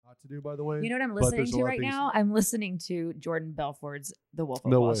to do, by the way. You know what I'm But listening there's a to lot of right things- now? I'm listening to Jordan Belfort's The Wolf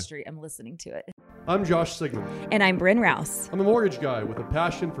of No Wall way. Street. I'm listening to it. I'm Josh Sigmund. And I'm Bryn Rouse. I'm a mortgage guy with a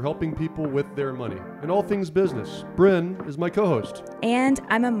passion for helping people with their money and all things business. Bryn is my co-host. And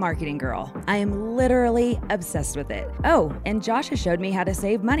I'm a marketing girl. I am literally obsessed with it. Oh, and Josh has showed me how to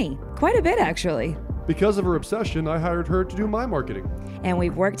save money. Quite a bit, actually. Because of her obsession, I hired her to do my marketing. And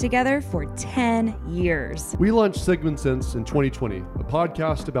we've worked together for 10 years. We launched Sigmund Sense in 2020, a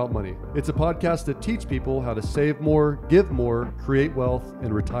podcast about money. It's a podcast that teaches people how to save more, give more, create wealth,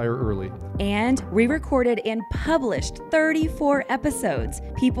 and retire early. And we recorded and published 34 episodes.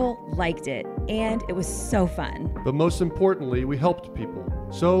 People liked it, and it was so fun. But most importantly, we helped people.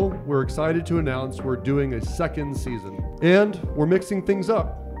 So we're excited to announce we're doing a second season. And we're mixing things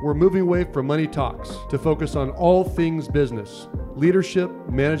up. We're moving away from money talks to focus on all things business. Leadership,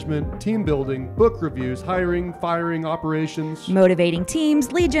 management, team building, book reviews, hiring, firing, operations. Motivating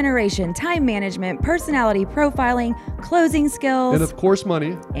teams, lead generation, time management, personality profiling, closing skills. And of course,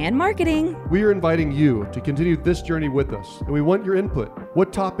 money. And marketing. We are inviting you to continue this journey with us, and we want your input.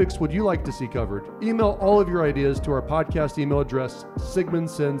 What topics would you like to see covered? Email all of your ideas to our podcast email address,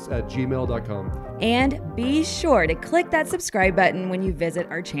 sigmundsense@gmail.com. And be sure to click that subscribe button when you visit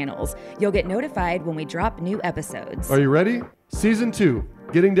our channels. You'll get notified when we drop new episodes. Are you ready? Season 2,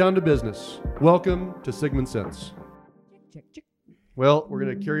 Getting Down to Business. Welcome to Sigmund Sense. Well, we're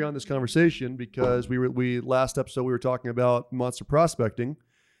going to carry on this conversation because we last episode we were talking about monster prospecting,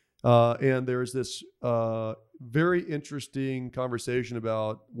 and there's this very interesting conversation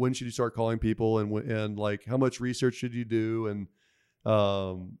about when should you start calling people and like how much research should you do and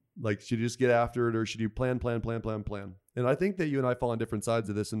like should you just get after it or should you plan? And I think that you and I fall on different sides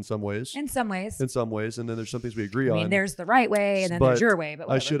of this in some ways. In some ways. And then there's some things we agree on. I mean, there's the right way and then there's your way. But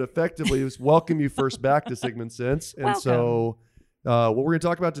I should effectively welcome you first back to Sigmund Sense. And so what we're going to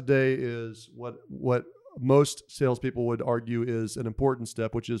talk about today is what most salespeople would argue is an important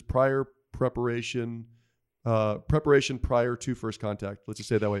step, which is preparation prior to first contact. Let's just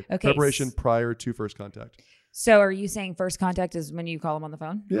say it that way. Okay. Preparation prior to first contact. So are you saying first contact is when you call them on the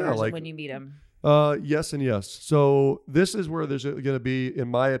phone? Yeah. Or is it like when you meet them? Yes and yes. So this is where there's going to be, in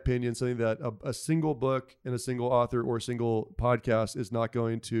my opinion, something that a single book and a single author or a single podcast is not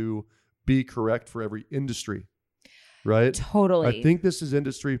going to be correct for every industry, right? Totally. I think this is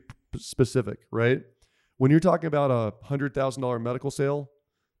industry specific, right? When you're talking about a $100,000 medical sale,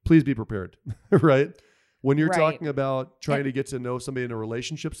 please be prepared, right? When you're talking about trying to get to know somebody in a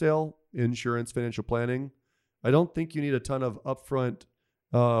relationship sale, insurance, financial planning, I don't think you need a ton of upfront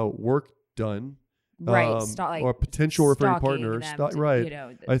work done, right? Or potential referring partners, right? You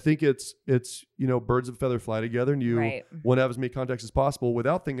know, I think it's birds of a feather fly together, and you want to have as many contacts as possible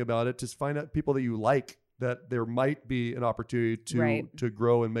without thinking about it. Just find out people that you like, that there might be an opportunity to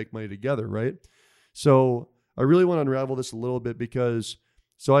grow and make money together, right? So I really want to unravel this a little bit because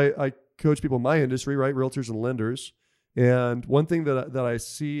I coach people in my industry, right? Realtors and lenders, and one thing that I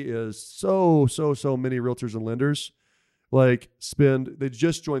see is so many realtors and lenders. They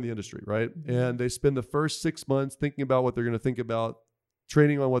just joined the industry, right? And they spend the first 6 months thinking about what they're going to think about,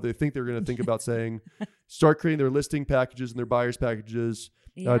 training on what they think they're going to think about saying, start creating their listing packages and their buyers packages,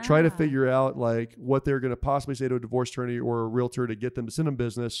 try to figure out like what they're going to possibly say to a divorce attorney or a realtor to get them to send them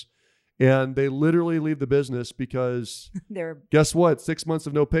business. And they literally leave the business because guess what? 6 months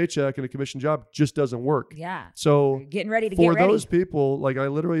of no paycheck and a commission job just doesn't work. Yeah. So you're getting ready to for get ready. those people, like I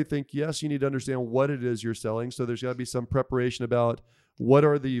literally think, yes, you need to understand what it is you're selling. So there's got to be some preparation about what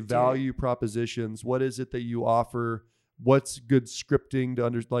are the value propositions? What is it that you offer? What's good scripting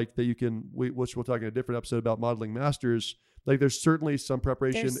to that you can, which we'll talk in a different episode about modeling masters. Like there's certainly some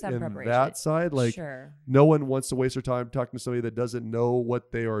preparation that side. Like no one wants to waste their time talking to somebody that doesn't know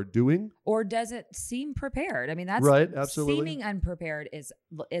what they are doing or doesn't seem prepared. I mean, that's right. Absolutely. Seeming unprepared is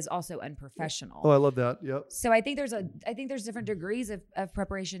also unprofessional. Oh, I love that. Yep. So I think there's different degrees of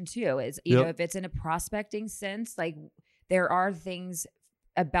preparation too. Is know if it's in a prospecting sense, like there are things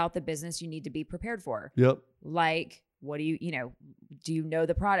about the business you need to be prepared for. Yep. Like what do you know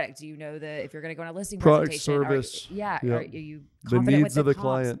the product? Do you know if you're going to go on a listing product, presentation? service? Are you the confident needs with of the comps?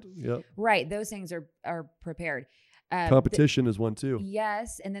 client? Yep. Right. Those things are prepared. Competition is one too.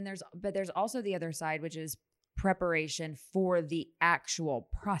 Yes. And then there's also the other side, which is preparation for the actual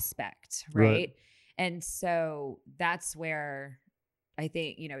prospect. Right. And so that's where I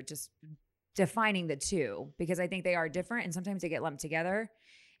think, just defining the two, because I think they are different and sometimes they get lumped together.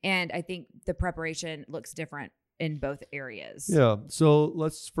 And I think the preparation looks different in both areas. Yeah. So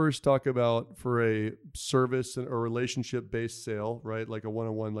let's first talk about for a service or relationship-based sale, right? Like a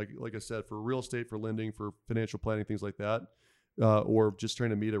one-on-one, like I said, for real estate, for lending, for financial planning, things like that. or just trying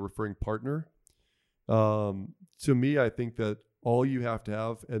to meet a referring partner. To me, I think that all you have to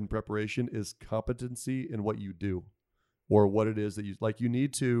have in preparation is competency in what you do or what it is that you like. You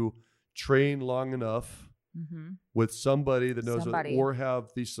need to train long enough with somebody that knows it, or have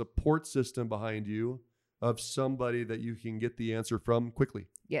the support system behind you of somebody that you can get the answer from quickly.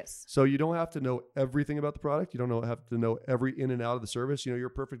 Yes. So you don't have to know everything about the product. You don't have to know every in and out of the service. You're a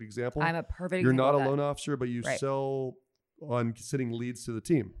perfect example. I'm a perfect You're example not a loan officer, but you sell on sending leads to the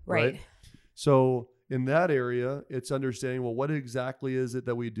team. Right. So in that area, it's understanding, well, what exactly is it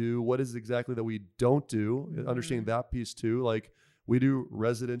that we do? What is exactly that we don't do? Understanding that piece too. Like, we do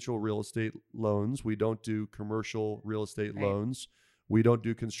residential real estate loans. We don't do commercial real estate loans. We don't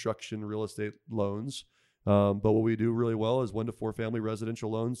do construction real estate loans. But what we do really well is 1 to 4 family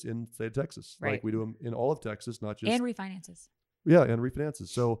residential loans in the state of Texas. Right. Like, we do them in all of Texas, not just. And refinances. Yeah, and refinances.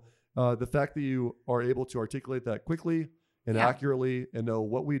 So the fact that you are able to articulate that quickly and accurately and know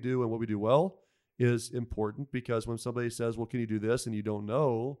what we do and what we do well is important, because when somebody says, well, can you do this? And you don't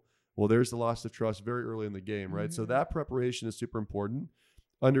know, well, there's the loss of trust very early in the game, right? So that preparation is super important.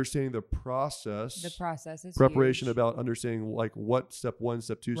 Understanding the process. The process is preparation huge. About understanding like what step 1,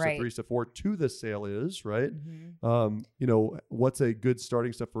 step 2, step 3, step 4 to the sale is, right? What's a good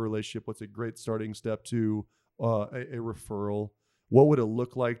starting step for a relationship? What's a great starting step to a referral? What would it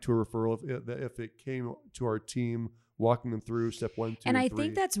look like to a referral if it came to our team, walking them through step 1, 2, and 3? I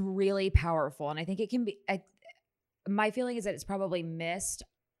think that's really powerful. And I think it can be, my feeling is that it's probably missed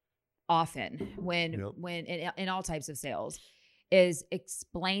often when in all types of sales, is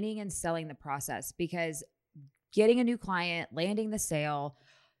explaining and selling the process. Because getting a new client, landing the sale,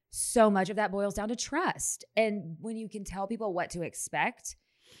 so much of that boils down to trust. And when you can tell people what to expect,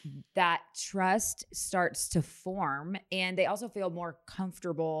 that trust starts to form, and they also feel more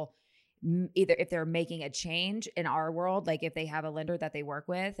comfortable, either if they're making a change in our world, like if they have a lender that they work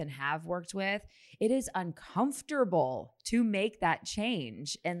with and have worked with, it is uncomfortable to make that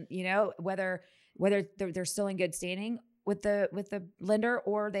change. And whether they're still in good standing with the lender,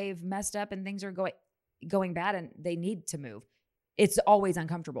 or they've messed up and things are going bad and they need to move, it's always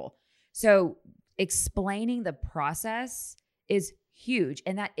uncomfortable. So explaining the process is huge.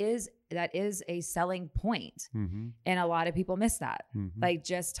 And that is a selling point. And a lot of people miss that. Like,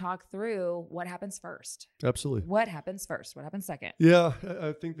 just talk through what happens first. Absolutely. What happens first? What happens second? Yeah.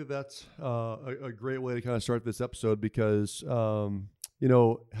 I think that's a great way to kind of start this episode, because,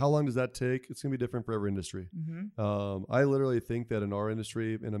 how long does that take? It's going to be different for every industry. I literally think that in our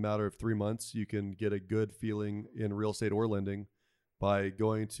industry, in a matter of 3 months, you can get a good feeling in real estate or lending by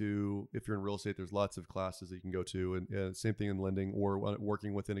going to, if you're in real estate, there's lots of classes that you can go to, and same thing in lending or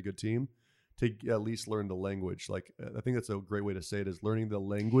working within a good team to at least learn the language. Like, I think that's a great way to say it, is learning the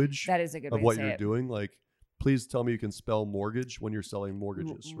language that is a good way of what to say you're it. doing. Like, please tell me you can spell mortgage when you're selling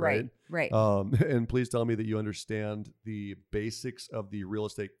mortgages, right? Right. And please tell me that you understand the basics of the real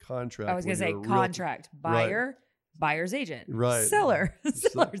estate contract. I was going to say contract, buyer, buyer's agent, seller,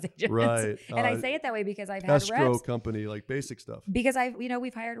 seller's agent. Right. And I say it that way because I've had escrow reps, company, like basic stuff. Because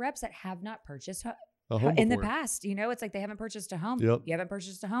we've hired reps that have not purchased a home in before. the past. It's like they haven't purchased a home. Yep. You haven't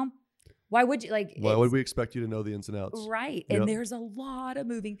purchased a home. Why would you Why would we expect you to know the ins and outs? Right. And there's a lot of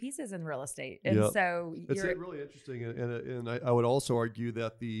moving pieces in real estate. And so it's really interesting. And I would also argue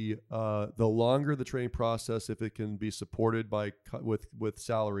that the longer the training process, if it can be supported by with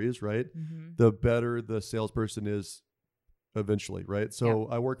salaries, right, the better the salesperson is eventually, right? So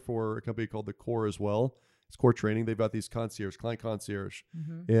I work for a company called The Core as well. It's Core Training. They've got these client concierge,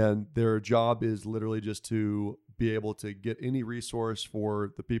 and their job is literally just to be able to get any resource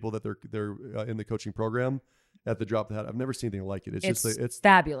for the people that they're in the coaching program at the drop of the hat. I've never seen anything like it. It's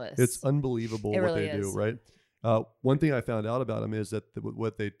fabulous. It's unbelievable what really they is. do, right? One thing I found out about them is that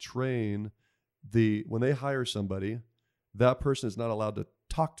what they train, when they hire somebody, that person is not allowed to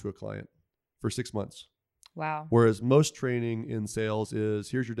talk to a client for 6 months. Wow. Whereas most training in sales is,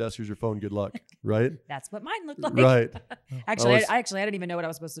 here's your desk, here's your phone, good luck, right? That's what mine looked like. Right. Actually, I didn't even know what I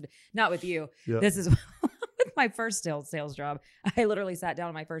was supposed to do. Not with you. Yep. This is with my first sales job. I literally sat down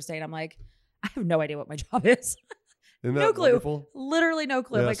on my first day and I'm like, I have no idea what my job is. Isn't that no clue. Wonderful? Literally no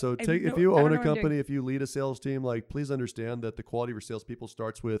clue. Yeah, like, so if you own a company, if you lead a sales team, like, please understand that the quality of your salespeople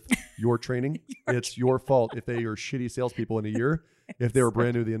starts with your training. It's your fault if they are shitty salespeople in a year. If they were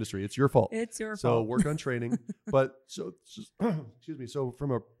brand new to the industry, it's your fault. It's your fault. So work on training. But excuse me. So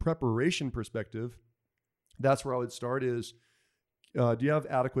from a preparation perspective, that's where I would start is, do you have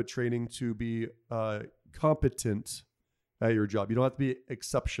adequate training to be competent at your job? You don't have to be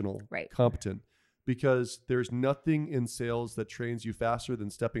exceptional, competent, because there's nothing in sales that trains you faster than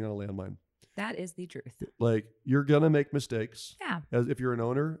stepping on a landmine. That is the truth. Like, you're going to make mistakes. Yeah. As if you're an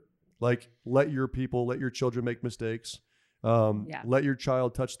owner, like, let your children make mistakes. Let your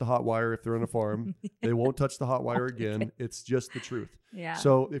child touch the hot wire if they're on a farm. They won't touch the hot wire again. It's just the truth. Yeah.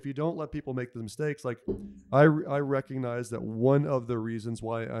 So if you don't let people make the mistakes, like I recognize that one of the reasons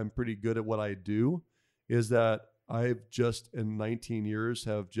why I'm pretty good at what I do is that I've just in 19 years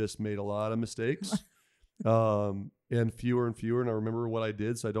have just made a lot of mistakes. And fewer. And I remember what I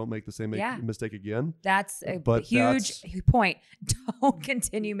did, so I don't make the same mistake again. That's a huge point. Don't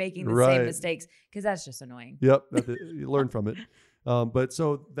continue making the same mistakes, because that's just annoying. Yep. You learn from it. But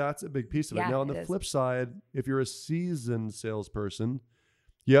so that's a big piece of it. Now, on the flip side, if you're a seasoned salesperson,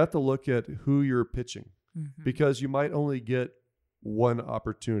 you have to look at who you're pitching, because you might only get one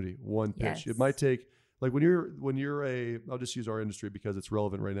opportunity, one pitch. It might take, like when you're I'll just use our industry because it's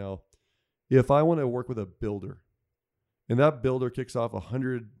relevant right now. If I want to work with a builder, and that builder kicks off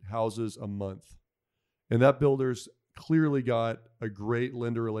 100 houses a month, and that builder's clearly got a great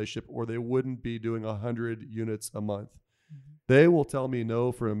lender relationship, or they wouldn't be doing 100 units a month. They will tell me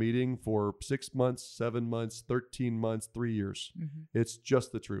no for a meeting for 6 months, 7 months, 13 months, 3 years. It's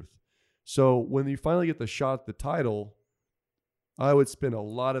just the truth. So when you finally get the shot at the title, I would spend a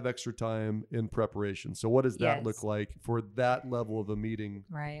lot of extra time in preparation. So what does that look like for that level of a meeting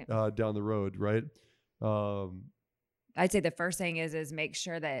down the road, right? I'd say the first thing is make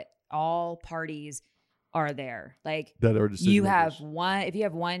sure that all parties are there. Like, that are decision you have makers. if you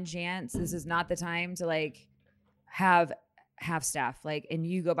have one chance, this is not the time to like have staff, like, and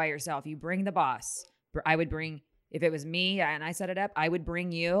you go by yourself. You bring the boss. I would bring, if it was me and I set it up, I would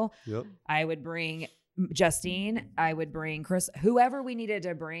bring you. Yep. I would bring Justine. I would bring Chris, whoever we needed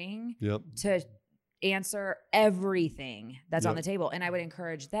to bring to answer everything that's on the table. And I would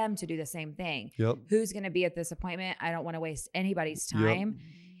encourage them to do the same thing. Who's going to be at this appointment? I don't want to waste anybody's time.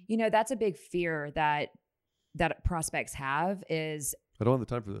 You know, that's a big fear that prospects have is, I don't have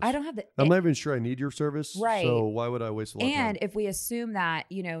the time for this. I don't have I'm not even sure I need your service. Right. So why would I waste a lot of time? And if we assume that,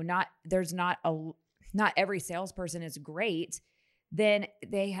 you know, not every salesperson is great, then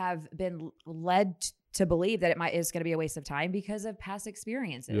they have been led to believe that is going to be a waste of time because of past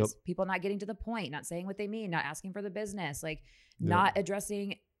experiences. People not getting to the point, not saying what they mean, not asking for the business, like not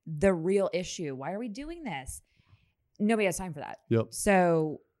addressing the real issue. Why are we doing this? Nobody has time for that.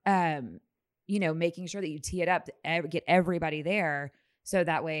 So, you know, making sure that you tee it up, get everybody there. So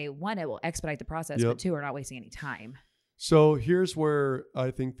that way, one, it will expedite the process, but two, we're not wasting any time. So here's where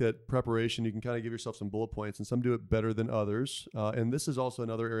I think that preparation, you can kind of give yourself some bullet points, and some do it better than others. And this is also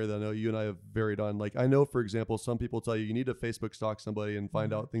another area that I know you and I have varied on. Like, I know, for example, some people tell you need to Facebook stalk somebody and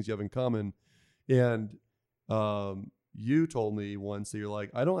find out things you have in common. And you told me once that you're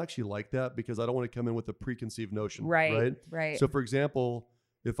like, I don't actually like that because I don't want to come in with a preconceived notion. Right. So for example,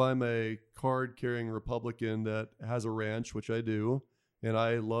 if I'm a card carrying Republican that has a ranch, which I do, and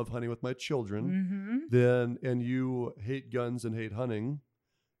I love hunting with my children, then, and you hate guns and hate hunting,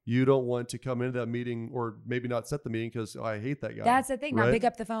 you don't want to come into that meeting, or maybe not set the meeting because I hate that guy. That's the thing. Not pick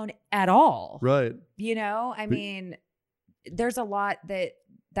up the phone at all. Right. You know, I mean, there's a lot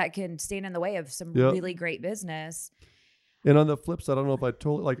that can stand in the way of some really great business. And on the flip side, I don't know if I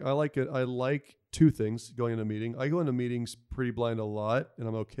totally like, I like it. I like two things going into a meeting. I go into meetings pretty blind a lot, and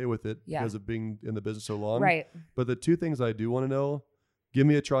I'm okay with it because of being in the business so long. Right. But the two things I do want to know, give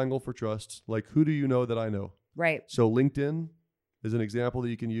me a triangle for trust. Like, who do you know that I know? Right. So LinkedIn is an example that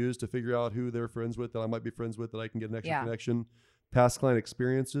you can use to figure out who they're friends with, that I might be friends with, that I can get an extra connection. Past client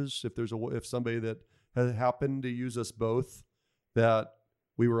experiences. If somebody that has happened to use us both, that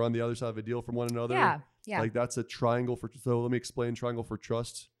we were on the other side of a deal from one another. Yeah. Like, that's a triangle for, so let me explain triangle for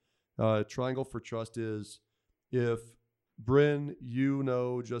trust. Triangle for trust is if Bryn, you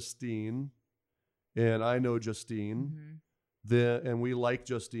know Justine, and I know Justine, and we like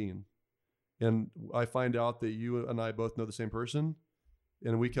Justine, and I find out that you and I both know the same person,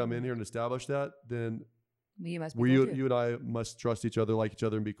 and we come in here and establish that, then you and I must trust each other, like each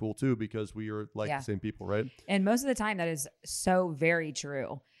other, and be cool too, because we are like the same people, right? And most of the time, that is so very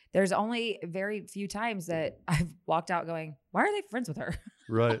true. There's only very few times that I've walked out going, why are they friends with her?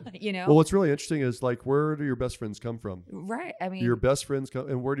 Right. You know? Well, what's really interesting is, like, where do your best friends come from? Right. I mean, your best friends come,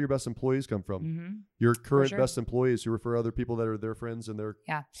 and where do your best employees come from? Your current best employees who refer other people that are their friends and their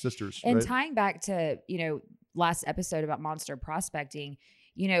sisters. And tying back to, you know, last episode about monster prospecting,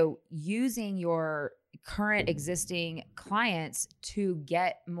 you know, using your current existing clients to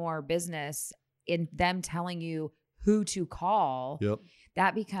get more business, in them telling you who to call.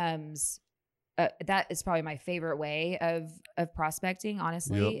 That becomes that is probably my favorite way of prospecting,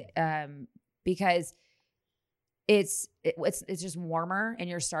 honestly, because it's just warmer and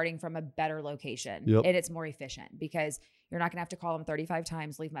you're starting from a better location and it's more efficient because you're not going to have to call them 35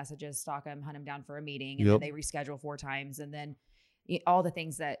 times, leave messages, stalk them, hunt them down for a meeting. And then they reschedule 4 times. And then all the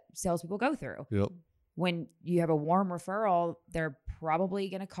things that salespeople go through. When you have a warm referral, they're probably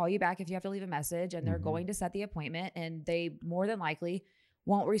going to call you back if you have to leave a message, and they're going to set the appointment, and they more than likely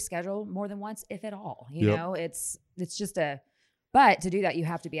won't reschedule more than once, if at all. You know, it's just but to do that, you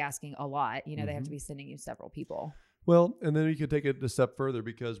have to be asking a lot. You know, they have to be sending you several people. Well, and then you can take it a step further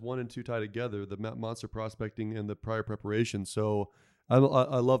because 1 and 2 tie together, the monster prospecting and the prior preparation. So I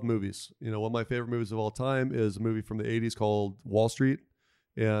love movies. You know, one of my favorite movies of all time is a movie from the 80s called Wall Street.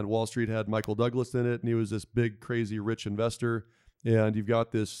 And Wall Street had Michael Douglas in it, and he was this big, crazy, rich investor. And you've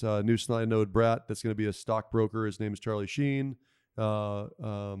got this new snide-nosed brat that's going to be a stockbroker. His name is Charlie Sheen. I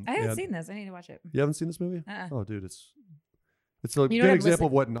haven't seen this. I need to watch it. You haven't seen this movie? Oh, dude, it's a good example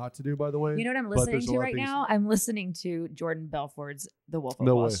of what not to do, by the way. You know what I'm listening to right now? I'm listening to Jordan Belfort's The Wolf of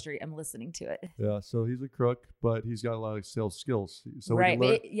Wall Street. I'm listening to it. Yeah, so he's a crook, but he's got a lot of sales skills. So right.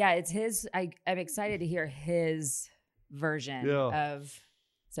 It's his. I'm excited to hear his version of...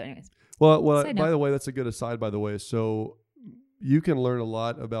 So anyways. Well, by the way, that's a good aside, by the way. So you can learn a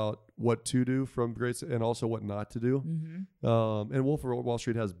lot about what to do from greats and also what not to do. And Wolf of Wall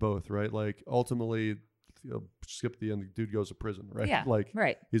Street has both, right? Like ultimately, skip the end, the dude goes to prison, right? Yeah, like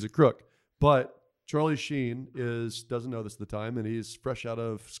he's a crook. But Charlie Sheen doesn't know this at the time, and he's fresh out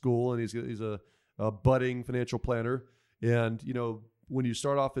of school, and he's a budding financial planner. And, you know, when you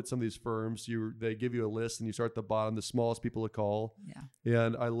start off at some of these firms, they give you a list and you start at the bottom, the smallest people to call. Yeah.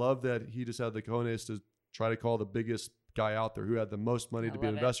 And I love that he just had the cojones to try to call the biggest guy out there who had the most money to be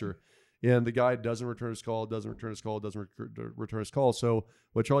an investor. And the guy doesn't return his call. So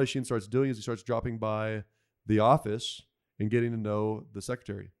what Charlie Sheen starts doing is he starts dropping by the office and getting to know the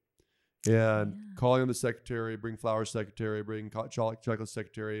secretary and calling on the secretary, bring flowers secretary, bring chocolate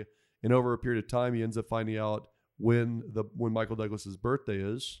secretary. And over a period of time, he ends up finding out when Michael Douglas's birthday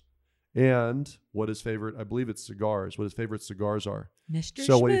is, and what his favorite, I believe it's cigars, what his favorite cigars are. Mr.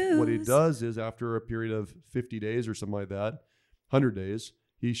 So what he does is after a period of 50 days or something like that, 100 days,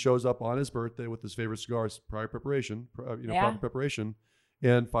 he shows up on his birthday with his favorite cigars, proper preparation.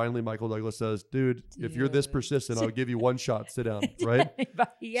 And finally, Michael Douglas says, dude, if you're this persistent, I'll give you one shot. Sit down, right?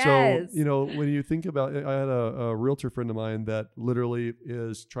 Yes. So, you know, when you think about it, I had a realtor friend of mine that literally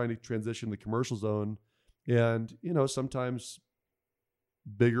is trying to transition the commercial zone. And, you know, sometimes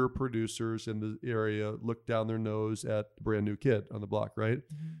bigger producers in the area look down their nose at the brand new kid on the block, right?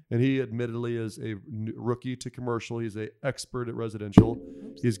 And he admittedly is a rookie to commercial. He's an expert at residential.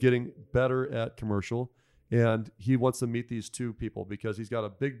 He's getting better at commercial. And he wants to meet these 2 people because he's got a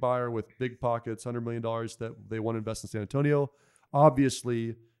big buyer with big pockets, $100 million that they want to invest in San Antonio.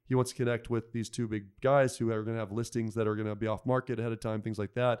 Obviously, he wants to connect with these 2 big guys who are going to have listings that are going to be off market ahead of time, things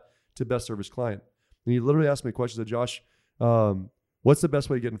like that, to best serve his client. And he literally asked me a question, said, Josh, what's the best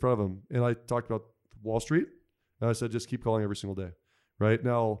way to get in front of him? And I talked about Wall Street. And I said, just keep calling every single day. Right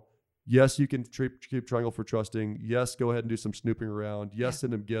now, yes, you can keep Triangle for Trusting. Yes, go ahead and do some snooping around. Yes,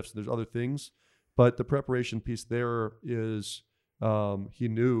 send him gifts. There's other things. But the preparation piece there is he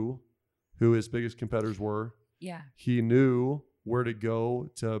knew who his biggest competitors were. Yeah. He knew where to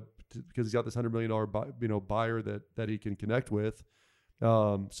go to because he's got this $100 million buyer that he can connect with.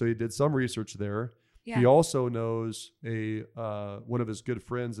 So he did some research there. Yeah. He also knows one of his good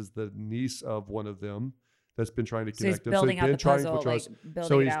friends is the niece of one of them that's been trying to connect him. So he's building out the puzzle.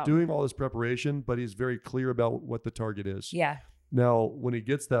 So he's doing all this preparation, but he's very clear about what the target is. Yeah. Now, when he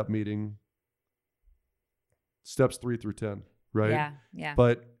gets that meeting, steps 3 through 10, right? Yeah, yeah.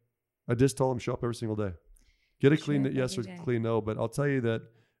 But I just told him show up every single day. Get a clean yes or clean no. But I'll tell you that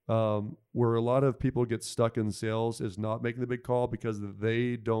where a lot of people get stuck in sales is not making the big call because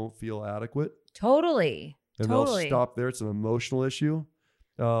they don't feel adequate. Totally. And they'll stop there. It's an emotional issue.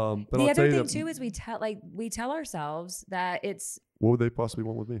 But the other thing too is we tell ourselves that it's what would they possibly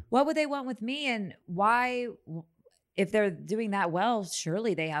want with me? What would they want with me, and why? If they're doing that well,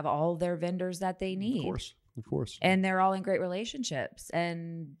 surely they have all their vendors that they need. Of course. And they're all in great relationships,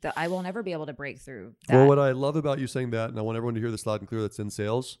 and I will never be able to break through that. Well, what I love about you saying that, and I want everyone to hear this loud and clear that's in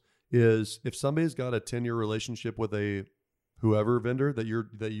sales, is if somebody's got a 10-year relationship with a whoever vendor that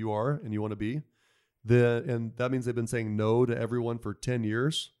you are and you want to be, and that means they've been saying no to everyone for 10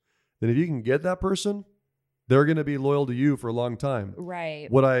 years, then if you can get that person, they're going to be loyal to you for a long time. Right.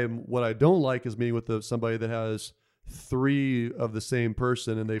 What I don't like is meeting with somebody that has 3 of the same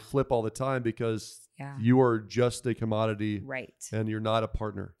person and they flip all the time because you are just a commodity, right? And you're not a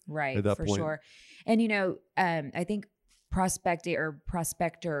partner, right? At that for point. Sure. And I think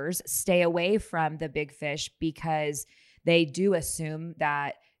prospectors stay away from the big fish because they do assume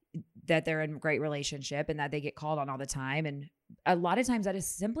that they're in a great relationship and that they get called on all the time. And a lot of times that is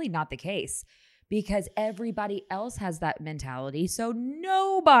simply not the case because everybody else has that mentality. So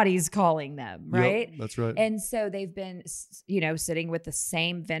nobody's calling them, right? Yep, that's right. And so they've been, sitting with the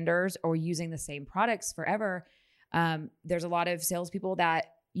same vendors or using the same products forever. There's a lot of salespeople that,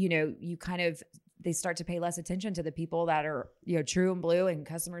 they start to pay less attention to the people that are, true and blue and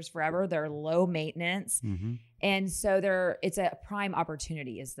customers forever. They're low maintenance. Mm-hmm. And so it's a prime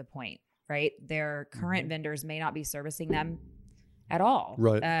opportunity is the point, right? Their current vendors may not be servicing them at all.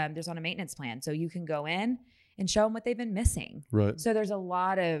 Right. They're on a maintenance plan. So you can go in and show them what they've been missing. Right. So there's a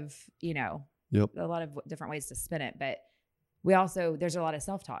lot of, a lot of different ways to spin it, but there's a lot of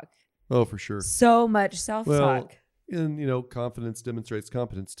self-talk. Oh, for sure. So much self-talk. Well, and confidence demonstrates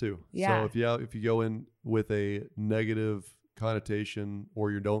competence too. Yeah. So if you go in with a negative connotation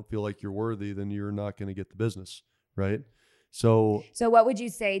or you don't feel like you're worthy, then you're not going to get the business, right? So what would you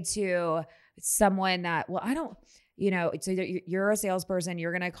say to someone that, well, I don't, so you're a salesperson,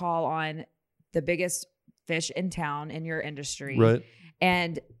 you're going to call on the biggest fish in town in your industry, right?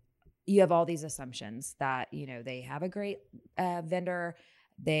 And you have all these assumptions that, they have a great vendor,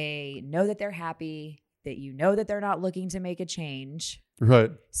 they know that they're happy, that that they're not looking to make a change. Right.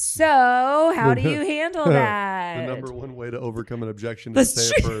 So how do you handle that? The number one way to overcome an objection is to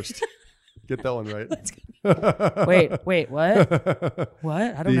say it first. Get that one right. Wait, what? What?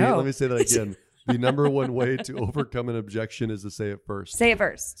 I don't know. Let me say that again. The number one way to overcome an objection is to say it first. Say it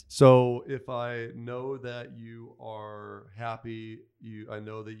first. So if I know that you are happy, I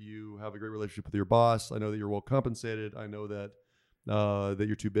know that you have a great relationship with your boss, I know that you're well compensated, I know that that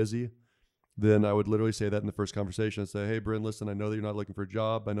you're too busy, then I would literally say that in the first conversation. I'd say, hey, Bryn, listen, I know that you're not looking for a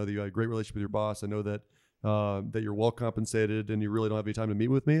job. I know that you have a great relationship with your boss. I know that that you're well compensated and you really don't have any time to meet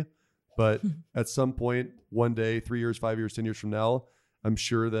with me. But at some point, one day, 3 years, 5 years, 10 years from now, I'm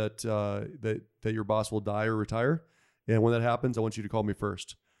sure that that your boss will die or retire. And when that happens, I want you to call me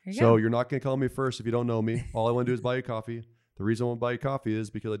first. You're not going to call me first if you don't know me. All I want to do is buy you coffee. The reason I want to buy you coffee is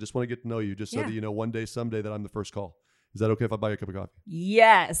because I just want to get to know you, just so that you know one day, someday that I'm the first call. Is that okay if I buy you a cup of coffee?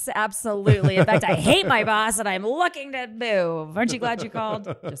 Yes, absolutely. In fact, I hate my boss and I'm looking to move. Aren't you glad you called?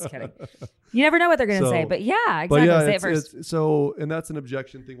 Just kidding. You never know what they're going to say, but yeah, exactly. But say it first. And that's an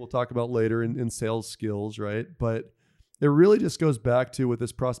objection thing we'll talk about later in sales skills, right? But it really just goes back to with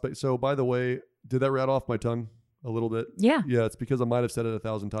this prospect. So by the way, did that rattle off my tongue a little bit? Yeah. Yeah, it's because I might have said it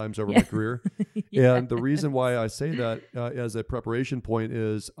 1,000 times over my career. And the reason why I say that as a preparation point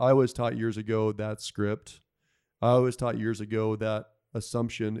is I was taught years ago that script. I was taught years ago that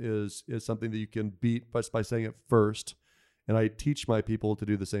assumption is something that you can beat by saying it first. And I teach my people to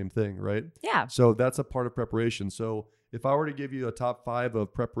do the same thing, right? Yeah. So that's a part of preparation. So if I were to give you a top 5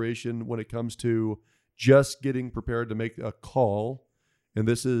 of preparation when it comes to just getting prepared to make a call, and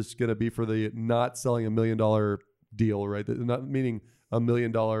this is going to be for the not selling $1 million deal, right? Not meaning $1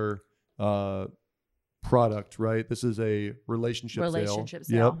 million product, right? This is a relationship sale.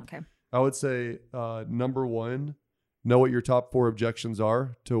 Yep. Okay. I would say number 1, know what your top 4 objections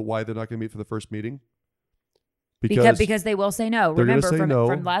are to why they're not going to meet for the first meeting. Because they will say no. Remember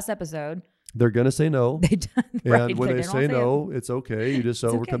from last episode. They're going to say no. And when they say no, it's okay. You just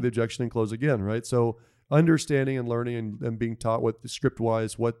overcome the objection and close again, right? So understanding and learning and being taught what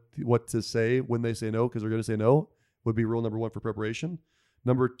script-wise what to say when they say no, because they're going to say no, would be rule number 1 for preparation.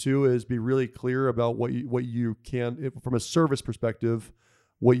 Number 2 is be really clear about what you can, from a service perspective,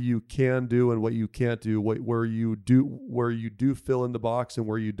 what you can do and what you can't do, where you do fill in the box and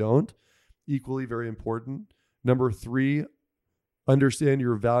where you don't. Equally very important. Number 3, understand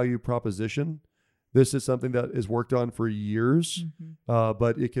your value proposition. This is something that is worked on for years,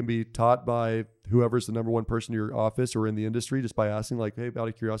 but it can be taught by whoever's the number 1 person in your office or in the industry, just by asking, like, hey, out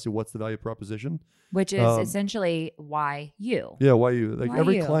of curiosity, what's the value proposition? Which is essentially why you. Yeah, why you. Like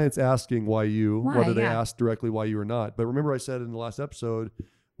every client's asking why you, whether they ask directly why you or not. But remember I said in the last episode,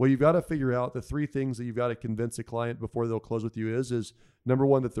 well, you've got to figure out the 3 things that you've got to convince a client before they'll close with you is number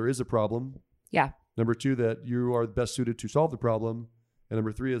 1, that there is a problem. Yeah. Number 2, that you are best suited to solve the problem. And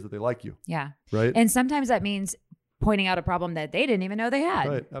number 3 is that they like you. Yeah. Right. And sometimes that means pointing out a problem that they didn't even know they had.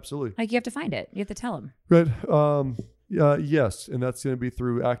 Right. Absolutely. Like you have to find it. You have to tell them. Right. Yes. And that's going to be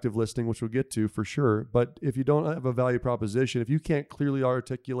through active listening, which we'll get to for sure. But if you don't have a value proposition, if you can't clearly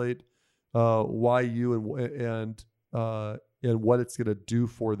articulate why you and what it's going to do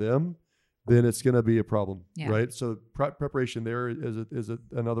for them, then it's going to be a problem. Yeah. Right. So preparation there is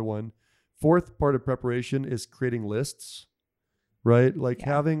another one. 4th part of preparation is creating lists. Right? Like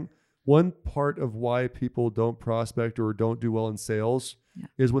having one part of why people don't prospect or don't do well in sales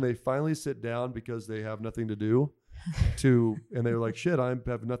is when they finally sit down because they have nothing to do and they're like, shit, I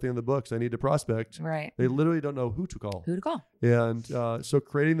have nothing in the books. I need to prospect. Right. They literally don't know who to call. And so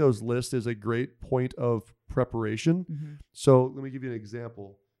creating those lists is a great point of preparation. Mm-hmm. So let me give you an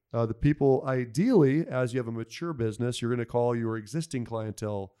example. The people, ideally, as you have a mature business, you're going to call your existing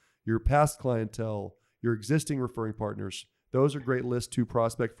clientele, your past clientele, your existing referring partners. Those are great lists to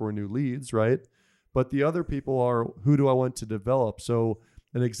prospect for new leads, right? But the other people are, who do I want to develop? So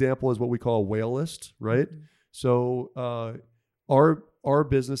an example is what we call a whale list, right? Mm-hmm. So our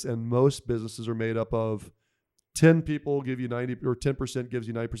business and most businesses are made up of 10 people give you 90, or 10% gives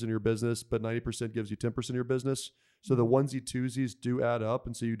you 90% of your business, but 90% gives you 10% of your business. So the onesie twosies do add up.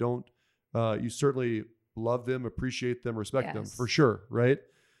 And so you don't, you certainly love them, appreciate them, respect them for sure, right?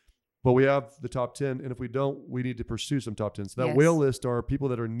 But we have the top 10. And if we don't, we need to pursue some top 10. So that whale list are people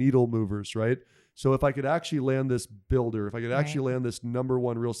that are needle movers, right? So if I could actually land this builder, if I could actually land this number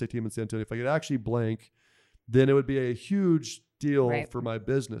one real estate team in San Antonio, if I could actually blank, then it would be a huge deal for my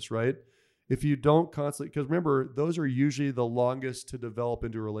business, right? If you don't constantly, because remember, those are usually the longest to develop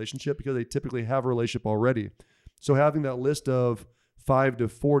into a relationship because they typically have a relationship already. So having that list of 5 to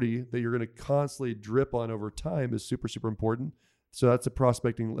 40 that you're going to constantly drip on over time is super, super important. So that's a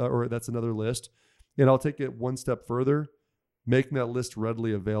prospecting, or that's another list. And I'll take it one step further, making that list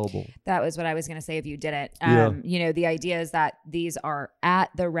readily available. That was what I was going to say if you didn't. You know, the idea is that these are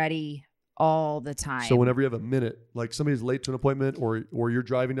at the ready all the time. So whenever you have a minute, like somebody's late to an appointment or you're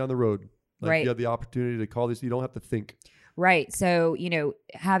driving down the road, like you have the opportunity to call these, you don't have to think. Right. So, you know,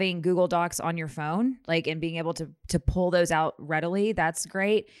 having Google Docs on your phone, like, and being able to pull those out readily, that's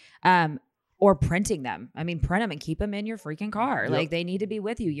great. Or printing them. I mean, print them and keep them in your freaking car. Like, they need to be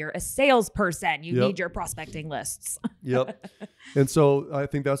with you. You're a salesperson. You need your prospecting lists. And so I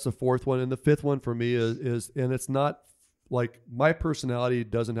think that's the fourth one. And the fifth one for me is, and it's not like, my personality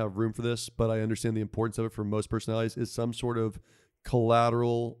doesn't have room for this, but I understand the importance of it for most personalities, is some sort of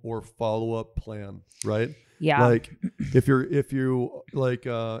collateral or follow-up plan, right? Yeah. Like if you like,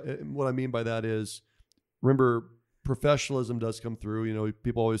 what I mean by that is, remember, professionalism does come through. You know,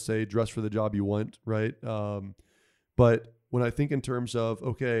 people always say dress for the job you want, right? But when I think in terms of,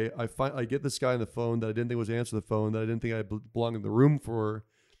 okay, I get this guy on the phone that I didn't think was answer the phone, that I didn't think I belonged in the room for,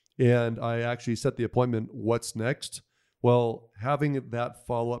 and I actually set the appointment, what's next? Well, having that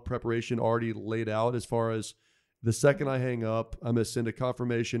follow-up preparation already laid out, as far as the second I hang up, I'm going to send a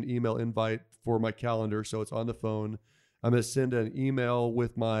confirmation email invite for my calendar, so it's on the phone. I'm going to send an email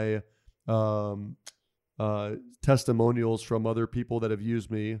with my testimonials from other people that have used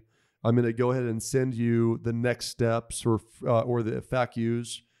me. I'm going to go ahead and send you the next steps or the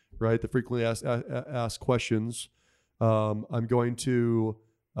FAQs, right? The frequently asked questions. I'm going to,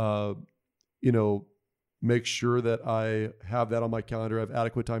 make sure that I have that on my calendar. I have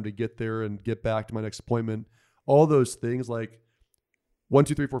adequate time to get there and get back to my next appointment. All those things, like 1,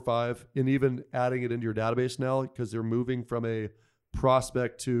 2, 3, 4, 5, and even adding it into your database now, because they're moving from a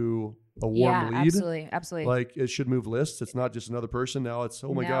prospect to a warm lead. Absolutely. Like, it should move lists. It's not just another person. Now it's,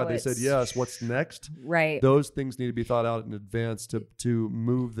 oh my God, they said yes. What's next? Right. Those things need to be thought out in advance to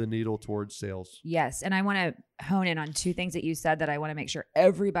move the needle towards sales. Yes. And I want to hone in on 2 things that you said that I want to make sure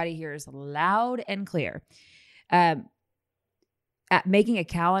everybody hears loud and clear. At making a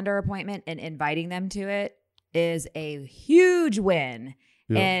calendar appointment and inviting them to it is a huge win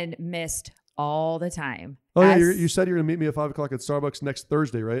and missed all the time. Oh, yeah. You said you're going to meet me at 5 o'clock at Starbucks next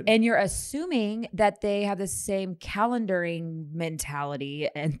Thursday, right? And you're assuming that they have the same calendaring mentality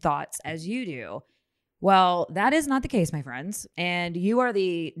and thoughts as you do. Well, that is not the case, my friends. And you are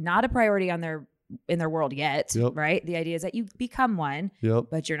not a priority in their world yet, right? The idea is that you become one,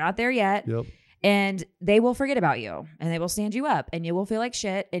 but you're not there yet. And they will forget about you, and they will stand you up, and you will feel like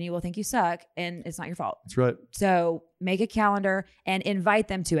shit, and you will think you suck, and it's not your fault. That's right. So make a calendar and invite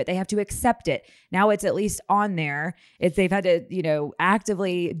them to it. They have to accept it. Now it's at least on there. They've had to,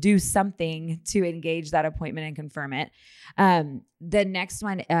 actively do something to engage that appointment and confirm it. The next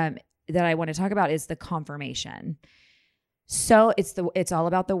one that I want to talk about is the confirmation. So it's all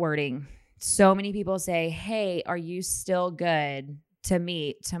about the wording. So many people say, "Hey, are you still good to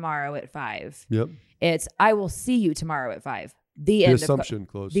meet tomorrow at 5?" It's, "I will see you tomorrow at 5." The end assumption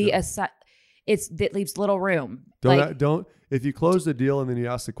closed. That leaves little room. Don't if you close the deal and then you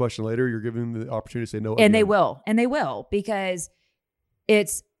ask the question later, you're giving them the opportunity to say no. And they will, because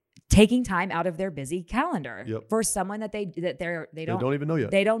it's taking time out of their busy calendar for someone that they don't even know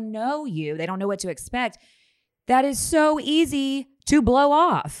yet. They don't know you. They don't know what to expect. That is so easy to blow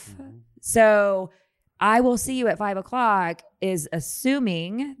off. Mm-hmm. So I will see you at 5:00 is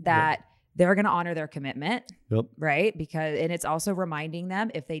assuming that they're going to honor their commitment. Yep. Right. And it's also reminding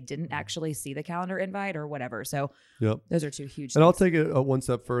them if they didn't actually see the calendar invite or whatever. So those are two huge And things. I'll take it one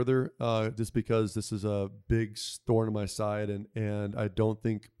step further, just because this is a big thorn in my side. And I don't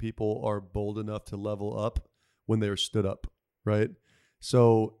think people are bold enough to level up when they're stood up. Right.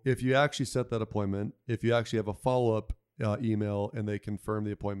 So if you actually set that appointment, if you actually have a follow-up email and they confirm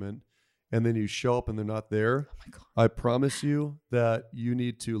the appointment, and then you show up and they're not there, I promise you that you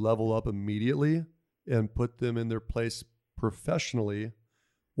need to level up immediately and put them in their place professionally,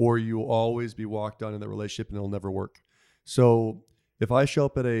 or you will always be walked down in that relationship and it'll never work. So if I show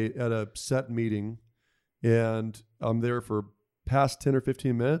up at a set meeting and I'm there for past 10 or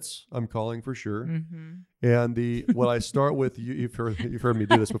 15 minutes, I'm calling for sure. Mm-hmm. And what I start with, you've heard me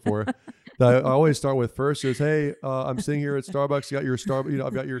do this before. I always start with first is, hey, I'm sitting here at Starbucks.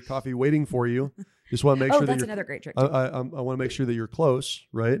 I've got your coffee waiting for you. Just want to make sure that's another great trick too. I want to make sure that you're close,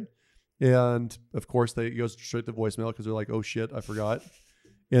 right? And of course, it goes straight to voicemail because they're like, oh shit, I forgot.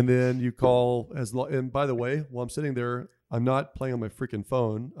 And then you call and by the way, while I'm sitting there, I'm not playing on my freaking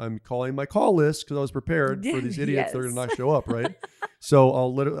phone. I'm calling my call list because I was prepared for these idiots that are going to not show up, right? So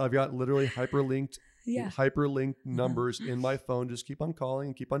I've got literally hyperlinked numbers in my phone. Just keep on calling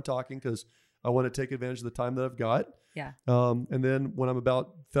and keep on talking because I want to take advantage of the time that I've got. Yeah. And then when I'm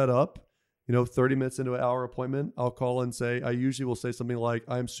about fed up, 30 minutes into an hour appointment, I'll call and say, I usually will say something like,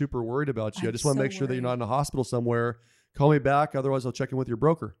 I'm super worried about you. I just want to make sure that you're not in a hospital somewhere. Call me back. Otherwise I'll check in with your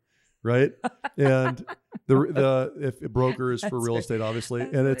broker. Right. And if a broker is for real estate, obviously,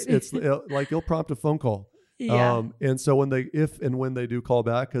 and it's like it'll prompt a phone call. Yeah. And so when they do call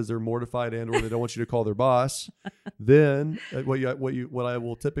back because they're mortified or they don't want you to call their boss, then what I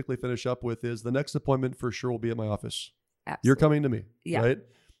will typically finish up with is the next appointment for sure will be at my office. Absolutely. You're coming to me. Yeah. Right.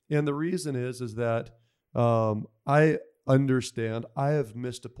 And the reason is that I understand I have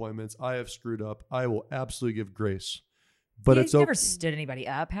missed appointments. I have screwed up. I will absolutely give grace. But You've never stood anybody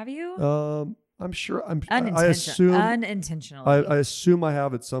up, have you? I'm sure. Unintentionally. I assume I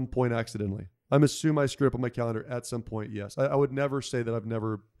have at some point accidentally. I assume I screwed up on my calendar at some point. Yes, I would never say that I've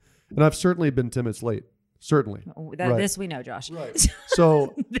never, and I've certainly been 10 minutes late. Certainly. Right. This we know, Josh. Right.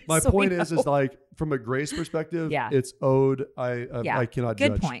 So my point is like from a grace perspective, it's owed. I cannot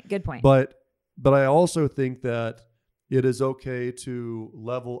judge. Good point. But I also think that it is okay to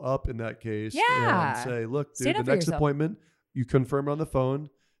level up in that case and say, look, dude, the next appointment, you confirm it on the phone.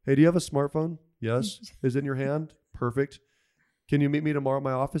 Hey, do you have a smartphone? Yes. Is it in your hand? Perfect. Can you meet me tomorrow at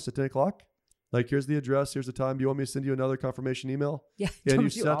my office at 10 o'clock? Like, here's the address. Here's the time. Do you want me to send you another confirmation email? Yeah. And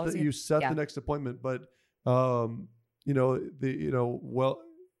you set the next appointment. But,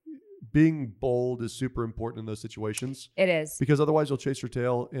 being bold is super important in those situations. It is. Because otherwise you'll chase your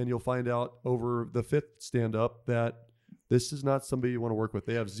tail and you'll find out over the fifth stand up that this is not somebody you want to work with.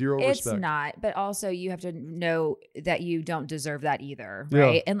 They have zero respect. It's not, but also you have to know that you don't deserve that either,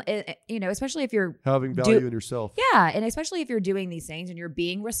 right? Yeah. And especially if you're having value in yourself. Yeah, and especially if you're doing these things and you're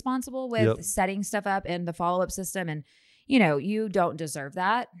being responsible with setting stuff up and the follow-up system, and you don't deserve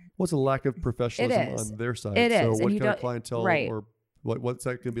that. What's a lack of professionalism on their side? It is. So what kind of clientele or what's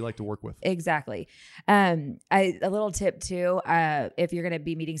that going to be like to work with? Exactly. A little tip too, if you're going to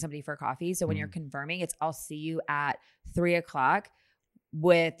be meeting somebody for coffee. So when you're confirming, I'll see you at 3:00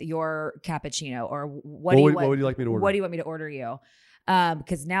 with your cappuccino, or what would you like me to order? What do you want me to order you?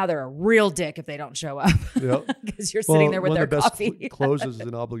 Because now they're a real dick if they don't show up. Because you're sitting there with their coffee. One of the best closes is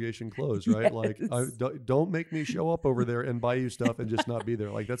an obligation close, right? Yes. Like, don't make me show up over there and buy you stuff and just not be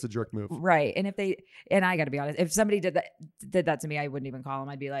there. Like, that's a jerk move, right? And I got to be honest, if somebody did that to me, I wouldn't even call them.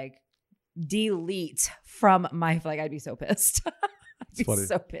 I'd be like, delete from my I'd be so pissed. I'd be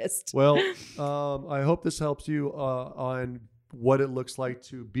so pissed. Well, I hope this helps you on what it looks like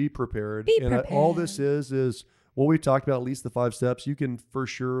to be prepared. All this is what we talked about, at least the 5 steps. You can for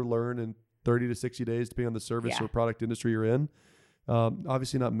sure learn in 30 to 60 days, depending on the service or product industry you're in.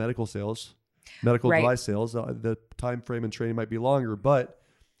 Obviously not medical sales, medical device sales. The time frame and training might be longer, but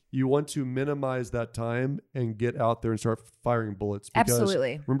you want to minimize that time and get out there and start firing bullets. Because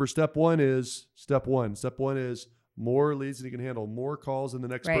absolutely. Remember, step one is more leads than you can handle, more calls than the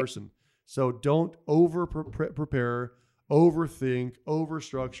next person. So don't over prepare, overthink,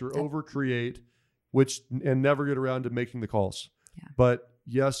 overstructure, overcreate, and never get around to making the calls. Yeah. But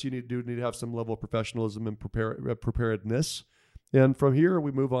yes, you need to have some level of professionalism and preparedness. And from here,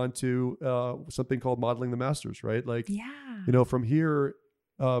 we move on to something called modeling the masters, right? Like, from here,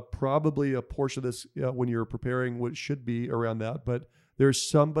 probably a portion of this, when you're preparing, what should be around that, but there's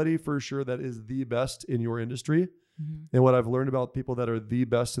somebody for sure that is the best in your industry. Mm-hmm. And what I've learned about people that are the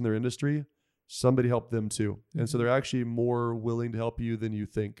best in their industry, somebody helped them too. And so they're actually more willing to help you than you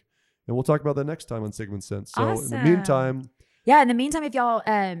think. And we'll talk about that next time on Sigmund Sense. So awesome. in the meantime, yeah. In the meantime, if y'all,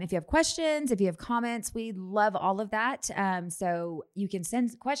 if you have questions, if you have comments, we love all of that. So you can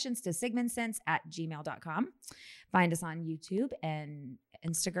send questions to sigmundsense@gmail.com. Find us on YouTube and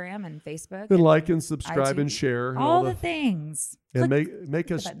Instagram and Facebook. And like and subscribe and share. All the things. And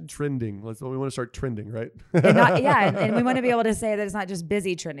make us trending. We want to start trending, right? And we want to be able to say that it's not just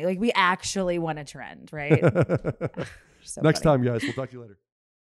busy trending. Like we actually want to trend, right? Next time, guys. We'll talk to you later.